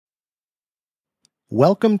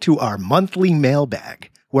Welcome to our monthly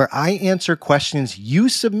mailbag, where I answer questions you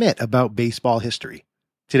submit about baseball history.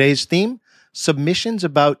 Today's theme, submissions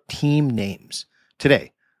about team names.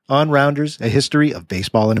 Today, on Rounders, a history of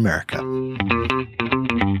baseball in America.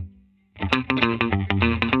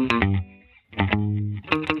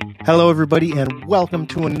 Hello, everybody, and welcome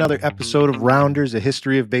to another episode of Rounders, a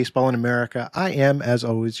history of baseball in America. I am, as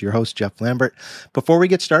always, your host, Jeff Lambert. Before we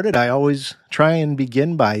get started, I always try and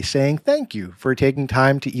begin by saying thank you for taking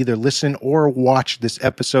time to either listen or watch this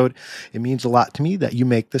episode. It means a lot to me that you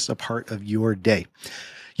make this a part of your day.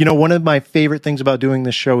 You know, one of my favorite things about doing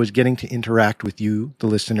this show is getting to interact with you, the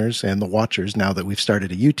listeners and the watchers, now that we've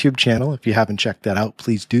started a YouTube channel. If you haven't checked that out,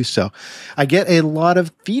 please do so. I get a lot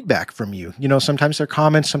of feedback from you. You know, sometimes they're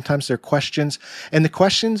comments, sometimes they're questions. And the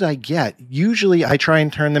questions I get, usually I try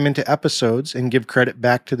and turn them into episodes and give credit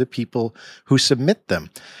back to the people who submit them.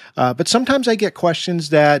 But sometimes I get questions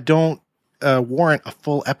that don't warrant a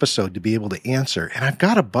full episode to be able to answer. And I've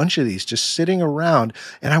got a bunch of these just sitting around,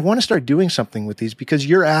 and I want to start doing something with these because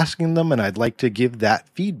you're asking them, and I'd like to give that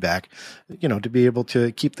feedback, you know, to be able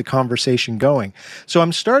to keep the conversation going. So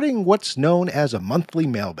I'm starting what's known as a monthly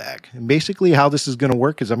mailbag. And basically how this is going to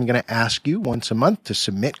work is I'm going to ask you once a month to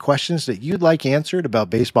submit questions that you'd like answered about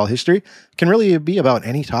baseball history. It can really be about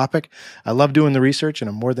any topic. I love doing the research, and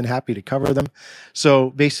I'm more than happy to cover them. So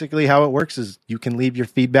basically how it works is you can leave your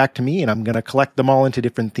feedback to me, and I'm going to collect them all into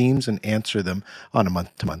different themes and answer them on a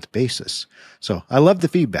month-to-month basis. So I love the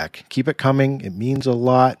feedback. Keep it coming. It means a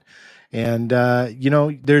lot. And, you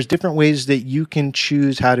know, there's different ways that you can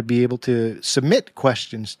choose how to be able to submit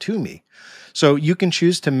questions to me. So you can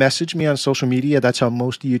choose to message me on social media. That's how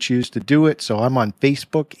most of you choose to do it. So I'm on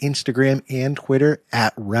Facebook, Instagram, and Twitter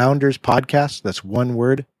at Rounders Podcast. That's one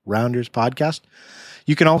word, Rounders Podcast.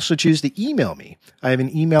 You can also choose to email me. I have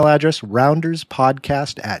an email address,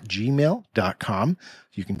 rounderspodcast@gmail.com.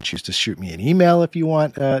 You can choose to shoot me an email if you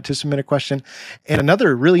want to submit a question. And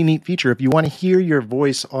another really neat feature, if you want to hear your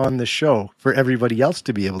voice on the show for everybody else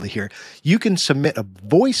to be able to hear, you can submit a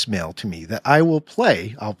voicemail to me that I will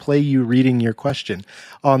play. I'll play you reading your question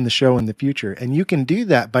on the show in the future. And you can do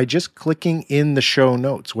that by just clicking in the show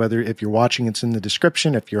notes, whether if you're watching, it's in the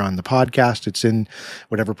description. If you're on the podcast, it's in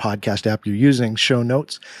whatever podcast app you're using, show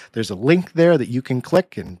notes. There's a link there that you can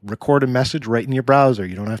click and record a message right in your browser.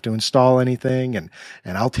 You don't have to install anything. And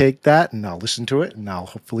I'll take that and I'll listen to it and I'll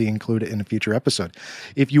hopefully include it in a future episode.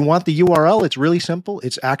 If you want the URL, it's really simple.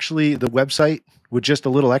 It's actually the website with just a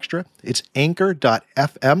little extra. It's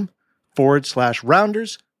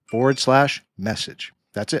anchor.fm/rounders/message.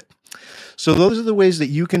 That's it. So those are the ways that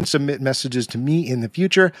you can submit messages to me in the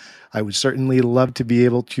future. I would certainly love to be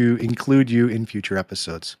able to include you in future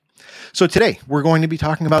episodes. So today we're going to be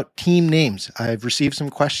talking about team names. I've received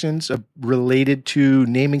some questions related to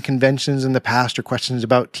naming conventions in the past or questions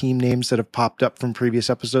about team names that have popped up from previous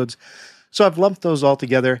episodes. So I've lumped those all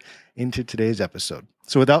together into today's episode.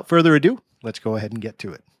 So without further ado, let's go ahead and get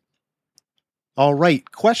to it. All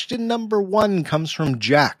right. Question number 1 comes from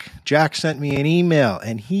Jack. Jack sent me an email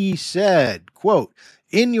and he said, quote,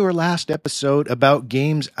 "In your last episode about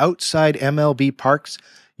games outside MLB parks,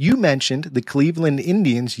 you mentioned the Cleveland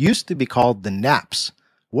Indians used to be called the Naps.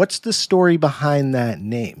 What's the story behind that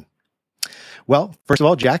name?" Well, first of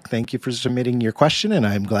all, Jack, thank you for submitting your question, and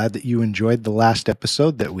I'm glad that you enjoyed the last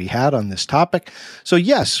episode that we had on this topic. So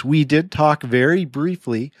yes, we did talk very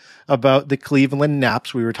briefly about the Cleveland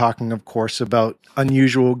Naps. We were talking, of course, about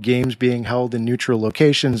unusual games being held in neutral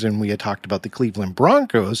locations, and we had talked about the Cleveland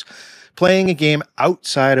Broncos playing a game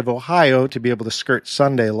outside of Ohio to be able to skirt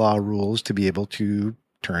Sunday law rules to be able to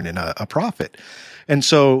turn in a profit. And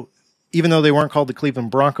so even though they weren't called the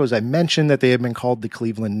Cleveland Broncos, I mentioned that they had been called the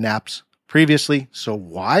Cleveland Naps previously. So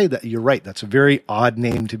why? You're right. That's a very odd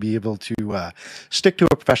name to be able to stick to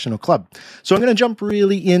a professional club. So I'm going to jump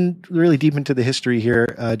really deep into the history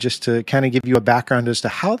here, just to kind of give you a background as to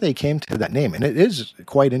how they came to that name. And it is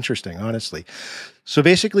quite interesting, honestly. So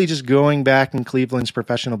basically just going back in Cleveland's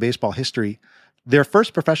professional baseball history, their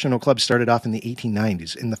first professional club started off in the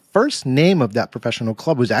 1890s, and the first name of that professional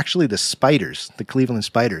club was actually the Spiders, the Cleveland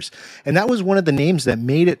Spiders. And that was one of the names that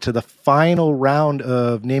made it to the final round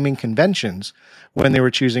of naming conventions when they were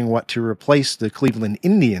choosing what to replace the Cleveland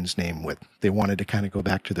Indians name with. They wanted to kind of go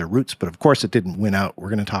back to their roots, but of course it didn't win out. We're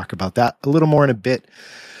going to talk about that a little more in a bit.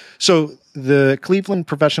 So the Cleveland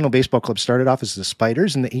Professional Baseball Club started off as the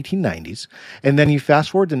Spiders in the 1890s, and then you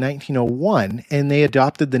fast forward to 1901, and they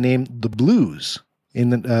adopted the name the Blues.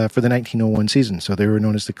 for the 1901 season. So they were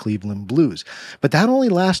known as the Cleveland Blues. But that only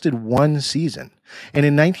lasted one season. And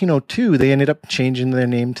in 1902, they ended up changing their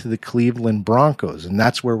name to the Cleveland Broncos. And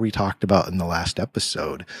that's where we talked about in the last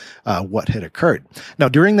episode what had occurred. Now,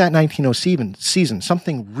 during that 1907 season,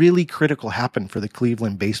 something really critical happened for the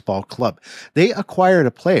Cleveland Baseball Club. They acquired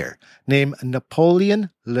a player named Napoleon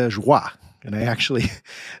Lajoie. And I actually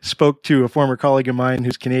spoke to a former colleague of mine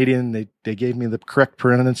who's Canadian. They gave me the correct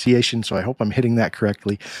pronunciation, so I hope I'm hitting that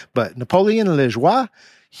correctly. But Napoleon Lajoie,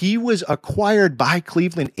 he was acquired by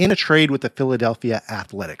Cleveland in a trade with the Philadelphia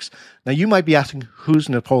Athletics. Now, you might be asking, who's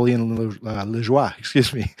Napoleon Lajoie?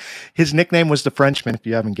 Excuse me. His nickname was the Frenchman, if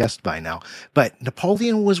you haven't guessed by now. But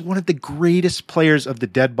Napoleon was one of the greatest players of the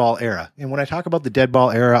dead ball era. And when I talk about the dead ball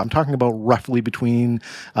era, I'm talking about roughly between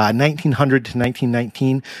 1900 to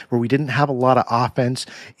 1919, where we didn't have a lot of offense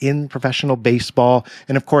in professional baseball.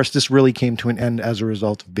 And of course, this really came to an end as a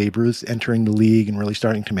result of Babe Ruth entering the league and really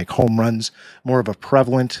starting to make home runs more of a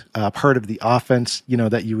prevalent part of the offense,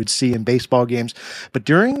 that you would see in baseball games. But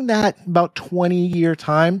during that about 20-year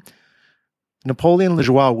time, Napoleon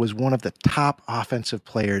Lajoie was one of the top offensive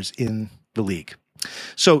players in the league.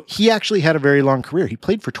 So he actually had a very long career. He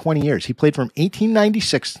played for 20 years. He played from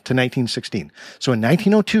 1896 to 1916. So in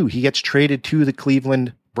 1902, he gets traded to the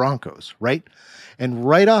Cleveland Broncos, right? And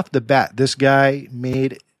right off the bat, this guy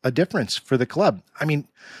made a difference for the club. I mean,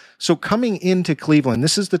 so coming into Cleveland,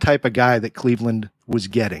 this is the type of guy that Cleveland was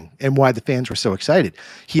getting and why the fans were so excited.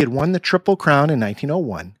 He had won the Triple Crown in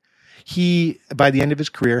 1901. He, by the end of his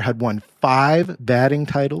career, had won 5 batting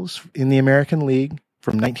titles in the American League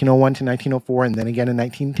from 1901 to 1904 and then again in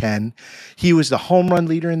 1910. He was the home run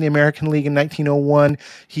leader in the American League in 1901.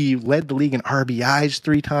 He led the league in RBIs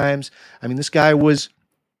 3 times. I mean, this guy was,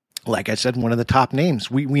 like I said, one of the top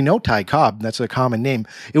names. We know Ty Cobb. That's a common name.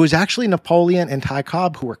 It was actually Napoleon and Ty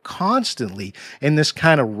Cobb who were constantly in this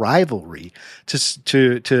kind of rivalry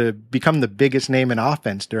to become the biggest name in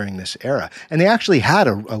offense during this era. And they actually had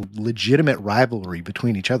a legitimate rivalry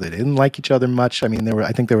between each other. They didn't like each other much. I mean,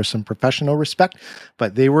 I think there was some professional respect,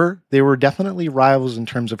 but they were definitely rivals in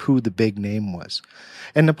terms of who the big name was.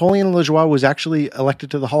 And Napoleon Lajoie was actually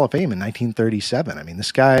elected to the Hall of Fame in 1937. I mean,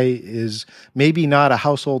 this guy is maybe not a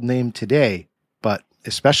household name today, but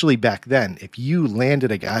especially back then, if you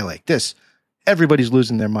landed a guy like this, everybody's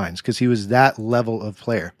losing their minds because he was that level of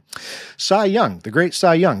player. Cy Young, the great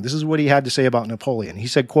Cy Young, this is what he had to say about Napoleon. He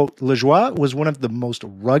said, quote, "Lajoie was one of the most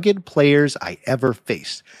rugged players I ever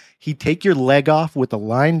faced. He'd take your leg off with a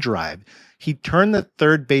line drive. He'd turn the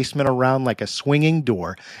third baseman around like a swinging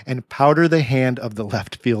door and powder the hand of the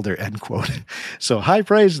left fielder," end quote. So high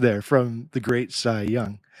praise there from the great Cy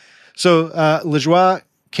Young. So Lajoie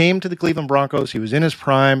came to the Cleveland Broncos. He was in his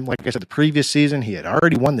prime. Like I said, the previous season, he had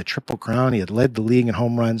already won the Triple Crown. He had led the league in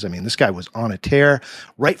home runs. I mean, this guy was on a tear.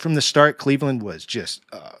 Right from the start, Cleveland was just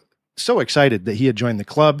so excited that he had joined the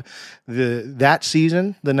club. That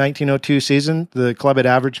season, the 1902 season, the club had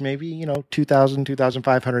averaged maybe, 2,000,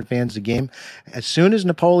 2,500 fans a game. As soon as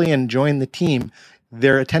Napoleon joined the team,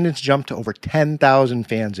 their attendance jumped to over 10,000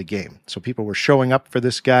 fans a game. So people were showing up for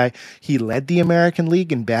this guy. He led the American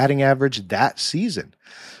League in batting average that season.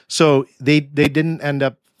 So they didn't end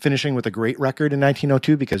up finishing with a great record in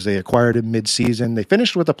 1902 because they acquired him mid-season. They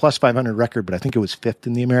finished with a plus 500 record, but I think it was 5th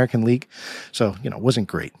in the American League. So, it wasn't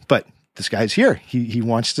great. But this guy's here. He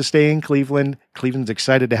wants to stay in Cleveland. Cleveland's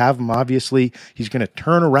excited to have him, obviously. He's going to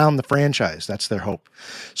turn around the franchise. That's their hope.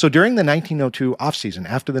 So during the 1902 offseason,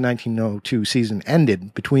 after the 1902 season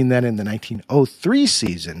ended, between then and the 1903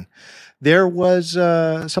 season, there was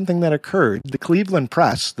something that occurred. The Cleveland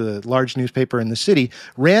Press, the large newspaper in the city,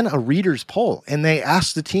 ran a reader's poll, and they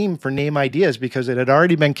asked the team for name ideas because it had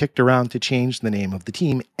already been kicked around to change the name of the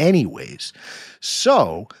team anyways.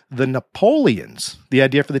 So the Napoleons, the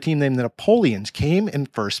idea for the team name, the Napoleons, came in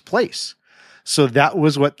first place. So that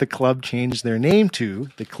was what the club changed their name to,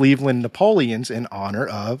 the Cleveland Napoleons, in honor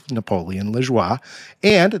of Napoleon Lajoie,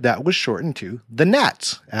 and that was shortened to the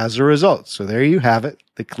Nats as a result. So there you have it,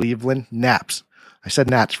 the Cleveland Naps. I said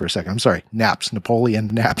Nats for a second. I'm sorry, Naps, Napoleon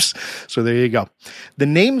Naps. So there you go. The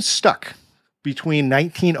name stuck between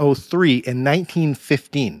 1903 and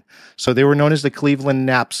 1915. So they were known as the Cleveland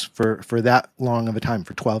Naps for that long of a time,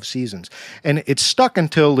 for 12 seasons. And it stuck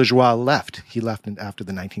until Lajoie left. He left after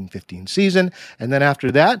the 1915 season. And then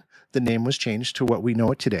after that, the name was changed to what we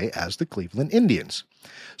know it today as the Cleveland Indians.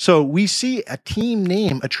 So we see a team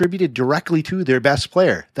name attributed directly to their best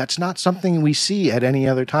player. That's not something we see at any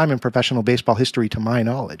other time in professional baseball history, to my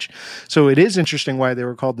knowledge. So it is interesting why they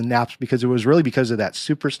were called the Naps, because it was really because of that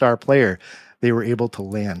superstar player they were able to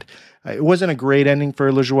land. It wasn't a great ending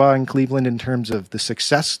for Lajoie in Cleveland in terms of the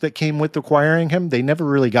success that came with acquiring him. They never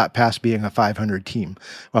really got past being a 500 team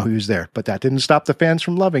while he was there, but that didn't stop the fans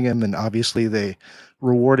from loving him, and obviously they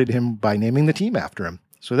rewarded him by naming the team after him.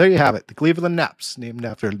 So there you have it, the Cleveland Naps, named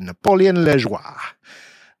after Napoleon Lajoie.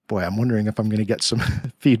 Boy, I'm wondering if I'm going to get some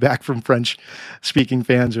feedback from French-speaking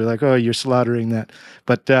fans who are like, oh, you're slaughtering that.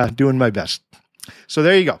 But doing my best. So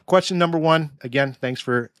there you go. Question number 1. Again, thanks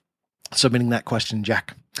for submitting that question,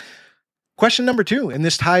 Jack. Question number 2, and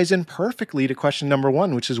this ties in perfectly to question number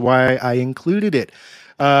 1, which is why I included it.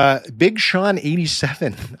 Big Sean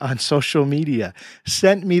 87 on social media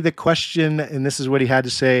sent me the question, and this is what he had to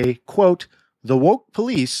say, quote, "The woke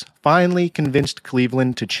police finally convinced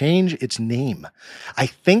Cleveland to change its name. I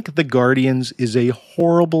think the Guardians is a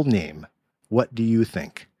horrible name. What do you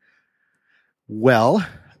think?" Well,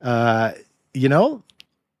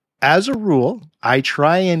 as a rule, I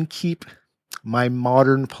try and keep my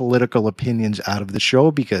modern political opinions out of the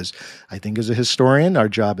show because I think as a historian, our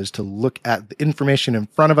job is to look at the information in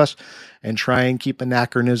front of us and try and keep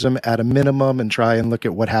anachronism at a minimum and try and look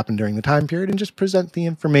at what happened during the time period and just present the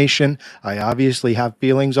information. I obviously have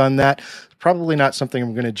feelings on that. Probably not something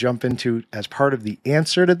I'm going to jump into as part of the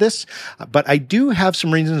answer to this, but I do have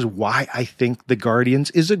some reasons why I think the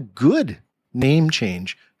Guardians is a good name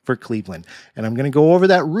change for Cleveland. And I'm going to go over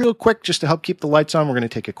that real quick just to help keep the lights on. We're going to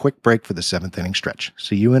take a quick break for the 7th inning stretch.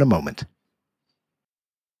 See you in a moment.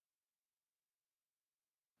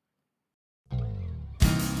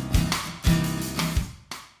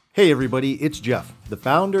 Hey everybody, it's Jeff, the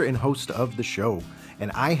founder and host of the show,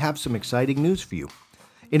 and I have some exciting news for you.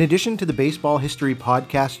 In addition to the Baseball History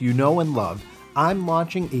podcast you know and love, I'm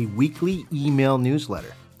launching a weekly email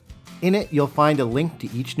newsletter. In it, you'll find a link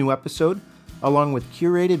to each new episode, along with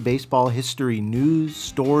curated baseball history news,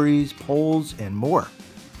 stories, polls, and more.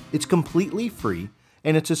 It's completely free,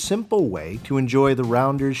 and it's a simple way to enjoy the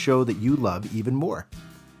Rounders show that you love even more.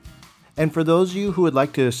 And for those of you who would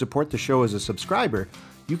like to support the show as a subscriber,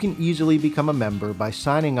 you can easily become a member by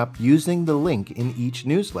signing up using the link in each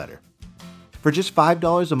newsletter. For just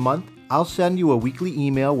 $5 a month, I'll send you a weekly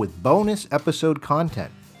email with bonus episode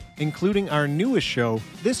content, including our newest show,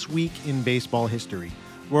 This Week in Baseball History,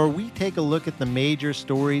 where we take a look at the major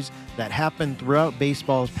stories that happened throughout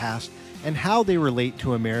baseball's past and how they relate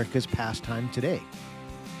to America's pastime today.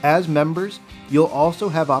 As members, you'll also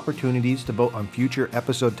have opportunities to vote on future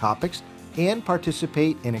episode topics and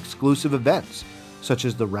participate in exclusive events, such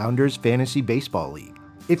as the Rounders Fantasy Baseball League.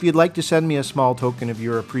 If you'd like to send me a small token of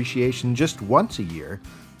your appreciation just once a year,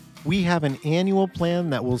 we have an annual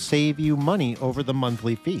plan that will save you money over the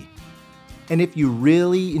monthly fee. And if you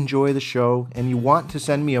really enjoy the show and you want to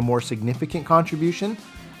send me a more significant contribution,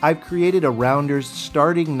 I've created a Rounders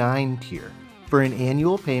Starting 9 tier for an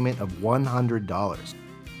annual payment of $100.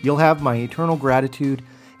 You'll have my eternal gratitude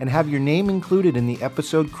and have your name included in the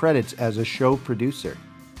episode credits as a show producer.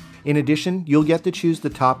 In addition, you'll get to choose the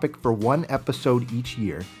topic for one episode each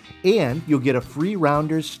year, and you'll get a free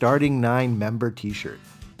Rounders Starting 9 member t-shirt.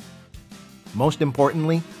 Most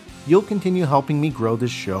importantly, you'll continue helping me grow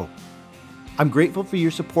this show. I'm grateful for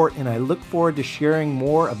your support, and I look forward to sharing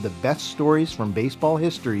more of the best stories from baseball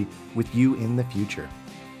history with you in the future.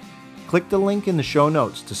 Click the link in the show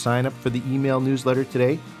notes to sign up for the email newsletter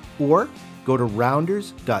today, or go to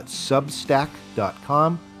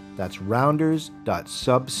rounders.substack.com. That's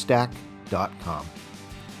rounders.substack.com.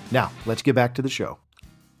 Now, let's get back to the show.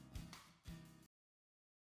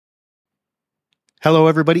 Hello,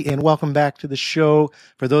 everybody, and welcome back to the show.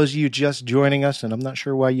 For those of you just joining us, and I'm not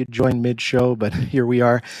sure why you joined mid-show, but here we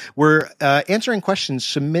are. We're answering questions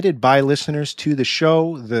submitted by listeners to the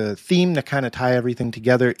show. The theme to kind of tie everything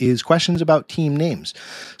together is questions about team names.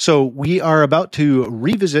 So we are about to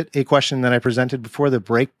revisit a question that I presented before the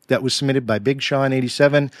break that was submitted by Big Sean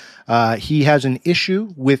 87. He has an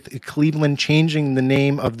issue with Cleveland changing the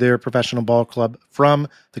name of their professional ball club from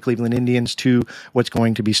the Cleveland Indians to what's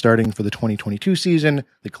going to be starting for the 2022 season,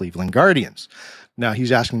 the Cleveland Guardians. Now,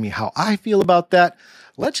 he's asking me how I feel about that.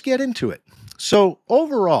 Let's get into it. So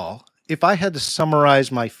overall, if I had to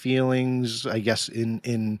summarize my feelings, I guess,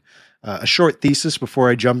 in a short thesis before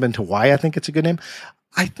I jump into why I think it's a good name,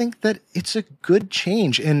 I think that it's a good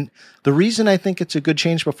change. And the reason I think it's a good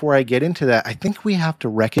change before I get into that, I think we have to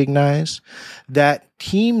recognize that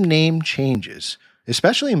team name changes,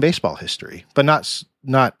 especially in baseball history, but not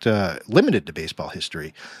limited to baseball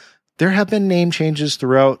history, there have been name changes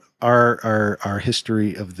throughout our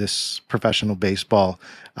history of this professional baseball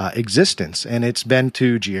existence. And it's been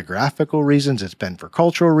to geographical reasons, it's been for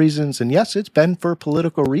cultural reasons, and yes, it's been for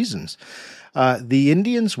political reasons. The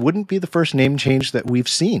Indians wouldn't be the first name change that we've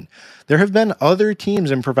seen. There have been other teams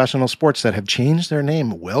in professional sports that have changed their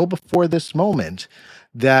name well before this moment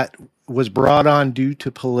that was brought on due to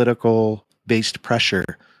political-based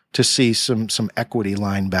pressure to see some equity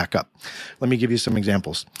line back up. Let me give you some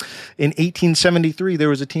examples. In 1873, there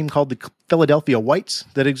was a team called the Philadelphia Whites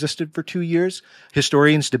that existed for 2 years.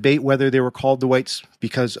 Historians debate whether they were called the Whites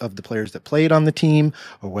because of the players that played on the team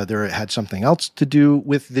or whether it had something else to do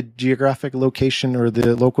with the geographic location or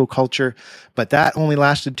the local culture. But that only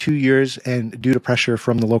lasted 2 years, and due to pressure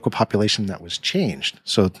from the local population, that was changed.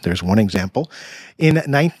 So there's one example. In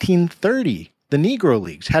 1930, the Negro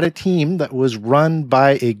Leagues had a team that was run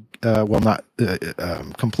by not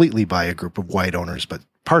completely by a group of white owners, but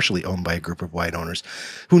partially owned by a group of white owners,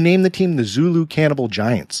 who named the team the Zulu Cannibal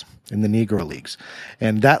Giants in the Negro Leagues.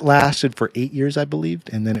 And that lasted for 8 years, I believe,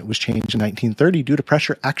 and then it was changed in 1930 due to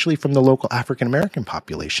pressure actually from the local African-American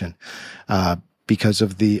population because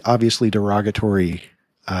of the obviously derogatory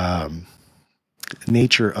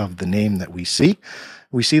nature of the name that we see.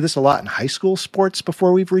 We see this a lot in high school sports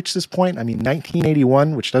before we've reached this point. I mean,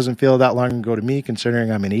 1981, which doesn't feel that long ago to me,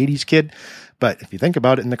 considering I'm an 80s kid. But if you think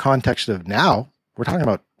about it in the context of now, we're talking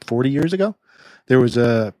about 40 years ago. There was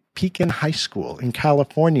a Pekin High School in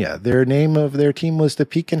California. Their name of their team was the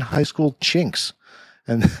Pekin High School Chinks.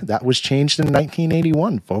 And that was changed in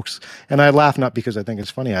 1981, folks. And I laugh not because I think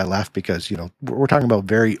it's funny. I laugh because, we're talking about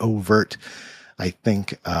very overt, I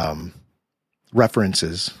think,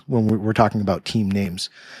 references when we're talking about team names.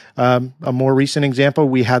 A more recent example,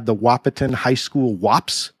 we had the Wahpeton High School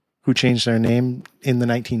Wops, who changed their name in the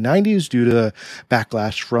 1990s due to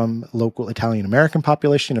backlash from local Italian-American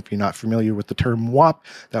population. If you're not familiar with the term WAP,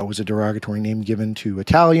 that was a derogatory name given to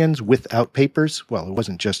Italians without papers. Well, it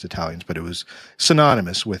wasn't just Italians, but it was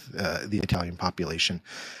synonymous with the Italian population.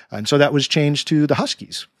 And so that was changed to the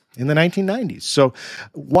Huskies in the 1990s. So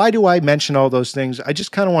why do I mention all those things? I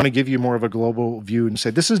just kind of want to give you more of a global view and say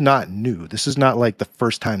this is not new. This is not like the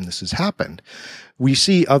first time this has happened. We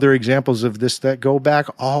see other examples of this that go back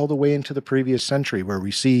all the way into the previous century, where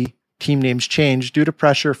we see team names change due to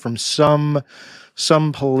pressure from some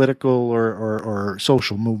political or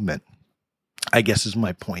social movement, I guess is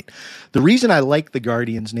my point. The reason I like the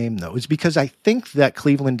Guardians name, though, is because I think that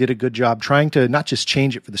Cleveland did a good job trying to not just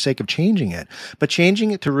change it for the sake of changing it, but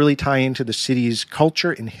changing it to really tie into the city's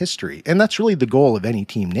culture and history. And that's really the goal of any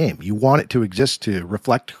team name. You want it to exist to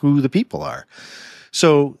reflect who the people are.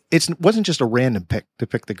 So it wasn't just a random pick to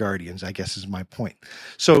pick the Guardians, I guess is my point.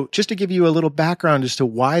 So just to give you a little background as to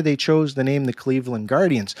why they chose the name the Cleveland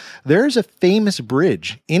Guardians, there's a famous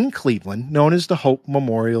bridge in Cleveland known as the Hope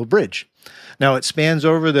Memorial Bridge. Now, it spans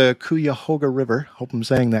over the Cuyahoga River, hope I'm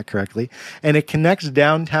saying that correctly, and it connects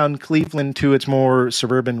downtown Cleveland to its more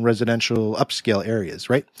suburban residential upscale areas,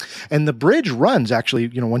 right? And the bridge runs actually,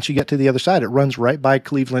 once you get to the other side, it runs right by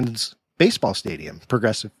Cleveland's baseball stadium,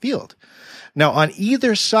 Progressive Field. Now, on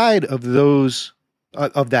either side of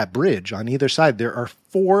that bridge, on either side, there are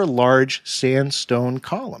 4 large sandstone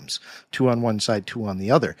columns, 2 on one side, 2 on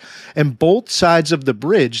the other. And both sides of the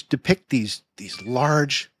bridge depict these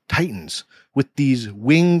large titans with these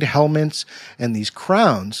winged helmets and these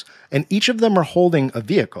crowns, and each of them are holding a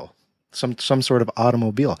vehicle, some sort of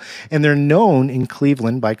automobile. And they're known in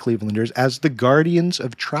Cleveland by Clevelanders as the Guardians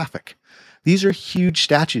of Traffic. These are huge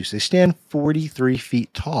statues. They stand 43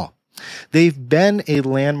 feet tall. They've been a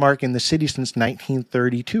landmark in the city since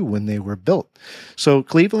 1932 when they were built. So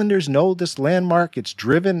Clevelanders know this landmark. It's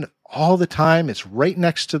driven all the time. It's right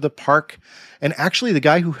next to the park. And actually, the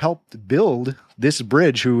guy who helped build this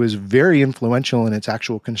bridge, who was very influential in its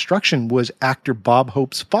actual construction, was actor Bob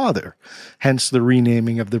Hope's father, hence the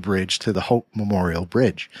renaming of the bridge to the Hope Memorial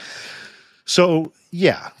Bridge. So,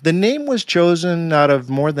 yeah, the name was chosen out of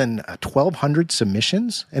more than 1,200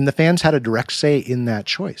 submissions, and the fans had a direct say in that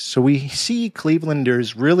choice. So we see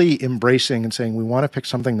Clevelanders really embracing and saying, we want to pick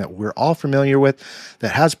something that we're all familiar with,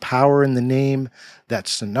 that has power in the name,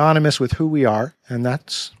 that's synonymous with who we are, and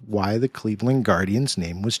that's why the Cleveland Guardians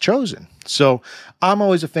name was chosen. So I'm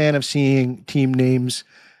always a fan of seeing team names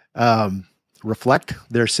reflect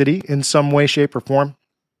their city in some way, shape, or form,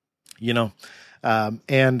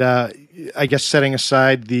 I guess setting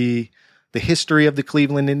aside the history of the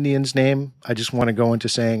Cleveland Indians name, I just want to go into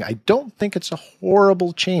saying I don't think it's a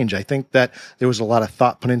horrible change. I think that there was a lot of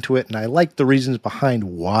thought put into it, and I like the reasons behind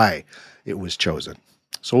why it was chosen.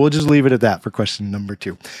 So we'll just leave it at that for question number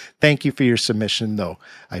 2. Thank you for your submission, though.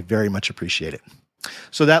 I very much appreciate it.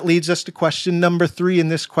 So that leads us to question number 3.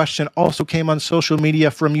 And this question also came on social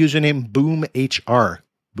media from username BoomHR.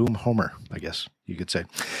 Boom Homer, I guess you could say.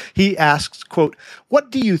 He asks, quote,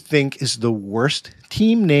 "What do you think is the worst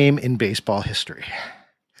team name in baseball history?"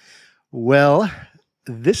 Well,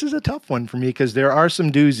 this is a tough one for me because there are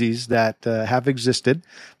some doozies that have existed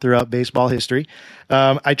throughout baseball history.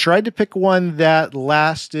 I tried to pick one that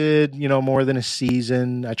lasted, more than a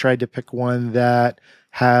season. I tried to pick one that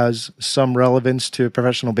has some relevance to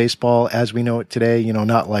professional baseball as we know it today,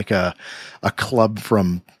 not like a club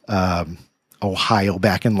from Ohio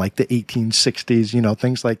back in like the 1860s,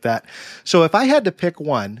 things like that. So if I had to pick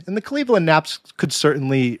one, and the Cleveland Naps could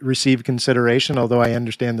certainly receive consideration, although I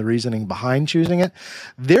understand the reasoning behind choosing it,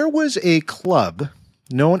 there was a club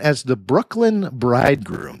known as the Brooklyn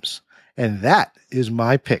Bridegrooms, and that is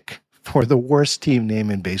my pick for the worst team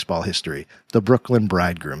name in baseball history, the Brooklyn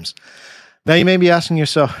Bridegrooms. Now you may be asking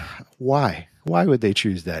yourself, why? Why would they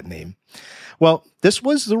choose that name? Well, this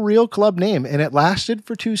was the real club name, and it lasted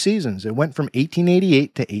for 2 seasons. It went from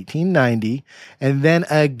 1888 to 1890, and then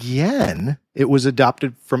again, it was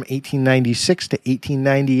adopted from 1896 to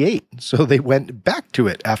 1898. So they went back to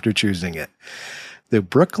it after choosing it. The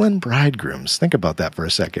Brooklyn Bridegrooms. Think about that for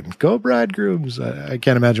a second. Go Bridegrooms. I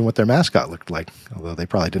can't imagine what their mascot looked like, although they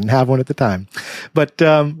probably didn't have one at the time. But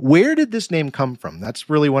where did this name come from? That's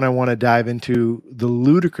really when I want to dive into the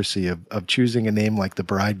ludicrousy of choosing a name like the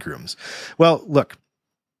Bridegrooms. Well, look,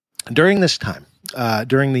 during this time,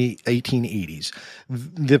 during the 1880s,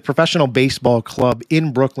 the professional baseball club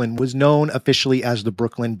in Brooklyn was known officially as the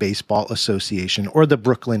Brooklyn Baseball Association or the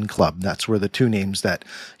Brooklyn Club. That's where the two names that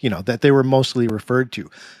they were mostly referred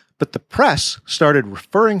to. But the press started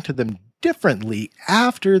referring to them differently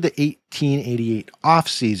after the 1888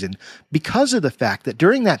 offseason because of the fact that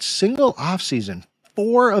during that single offseason,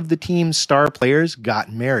 4 of the team's star players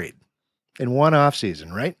got married in one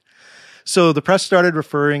offseason, right? So the press started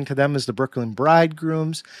referring to them as the Brooklyn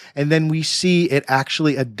Bridegrooms, and then we see it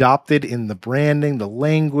actually adopted in the branding, the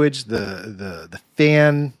language, the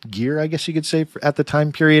fan gear, I guess you could say, at the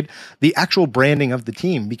time period. The actual branding of the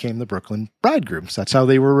team became the Brooklyn Bridegrooms. That's how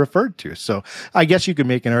they were referred to. So I guess you could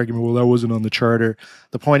make an argument, well, that wasn't on the charter.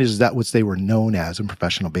 The point is that what they were known as in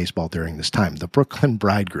professional baseball during this time, the Brooklyn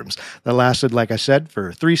Bridegrooms. That lasted, like I said,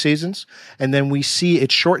 for 3 seasons, and then we see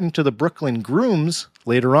it shortened to the Brooklyn Grooms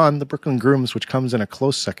later on, the Brooklyn Grooms, which comes in a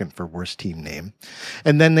close second for worst team name.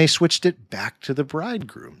 And then they switched it back to the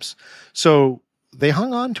Bridegrooms. So they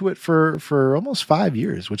hung on to it for almost 5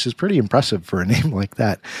 years, which is pretty impressive for a name like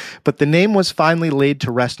that. But the name was finally laid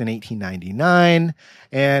to rest in 1899.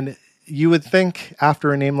 And you would think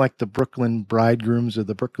after a name like the Brooklyn Bridegrooms or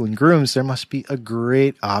the Brooklyn Grooms, there must be a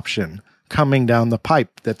great option coming down the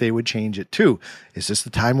pipe that they would change it to. Is this the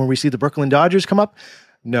time where we see the Brooklyn Dodgers come up?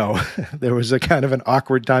 No, there was a kind of an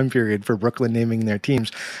awkward time period for Brooklyn naming their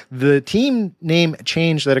teams. The team name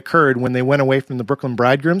change that occurred when they went away from the Brooklyn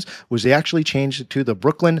Bridegrooms was they actually changed it to the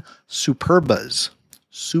Brooklyn Superbas.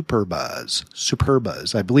 Superbas.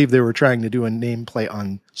 I believe they were trying to do a name play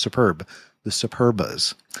on Superb, the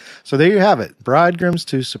Superbas. So there you have it, Bridegrooms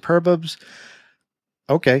to Superbas.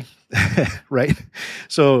 Okay. Right.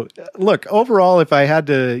 So look, overall, if I had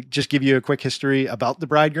to just give you a quick history about the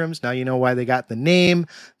Bridegrooms, now you know why they got the name.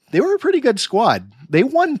 They were a pretty good squad. They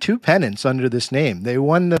won 2 pennants under this name. They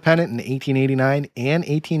won the pennant in 1889 and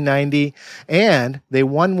 1890, and they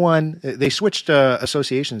won one. They switched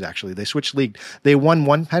associations, actually. They switched league. They won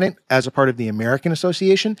 1 pennant as a part of the American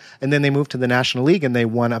Association, and then they moved to the National League, and they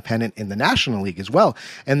won a pennant in the National League as well.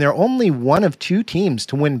 And they're only one of 2 teams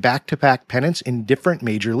to win back-to-back pennants in different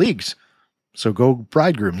major leagues. So go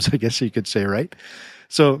Bridegrooms, I guess you could say, right?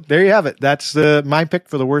 So there you have it. That's my pick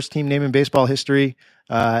for the worst team name in baseball history.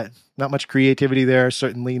 Not much creativity there.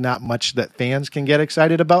 Certainly not much that fans can get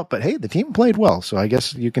excited about. But hey, the team played well, so I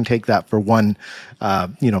guess you can take that for one,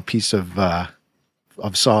 piece of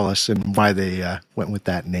solace and why they went with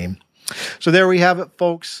that name. So there we have it,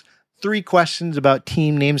 folks. 3 questions about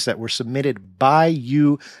team names that were submitted by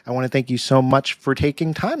you. I want to thank you so much for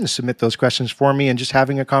taking time to submit those questions for me and just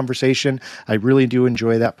having a conversation. I really do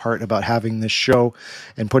enjoy that part about having this show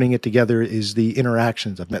and putting it together is the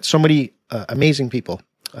interactions. I've met so many amazing people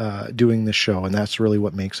doing this show, and that's really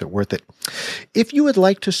what makes it worth it. If you would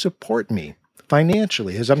like to support me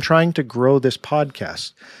financially as I'm trying to grow this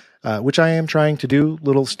podcast, which I am trying to do,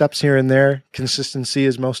 little steps here and there. Consistency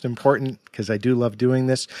is most important because I do love doing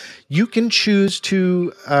this. You can choose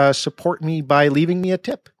to support me by leaving me a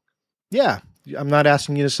tip. Yeah, I'm not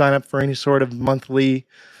asking you to sign up for any sort of monthly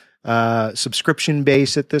subscription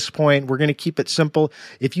base at this point. We're going to keep it simple.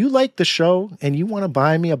 If you like the show and you want to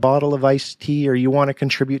buy me a bottle of iced tea, or you want to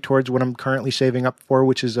contribute towards what I'm currently saving up for,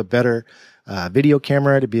 which is a better video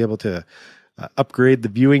camera to be able to upgrade the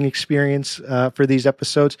viewing experience for these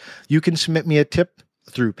episodes, you can submit me a tip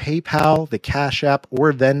through PayPal, the Cash App,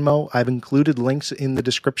 or Venmo. I've included links in the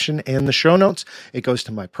description and the show notes. It goes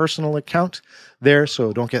to my personal account there,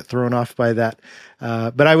 so don't get thrown off by that.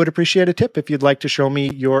 But I would appreciate a tip if you'd like to show me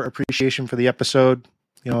your appreciation for the episode.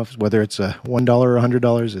 You know, whether it's $1 or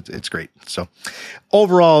 $100, it's great. So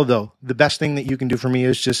overall, though, the best thing that you can do for me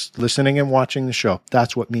is just listening and watching the show.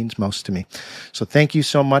 That's what means most to me. So thank you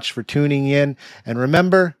so much for tuning in. And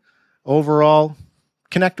remember, overall,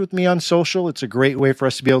 connect with me on social. It's a great way for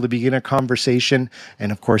us to be able to begin a conversation.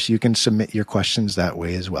 And of course, you can submit your questions that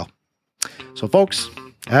way as well. So folks,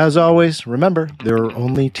 as always, remember, there are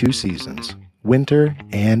only 2 seasons, winter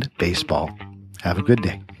and baseball. Have a good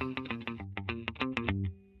day.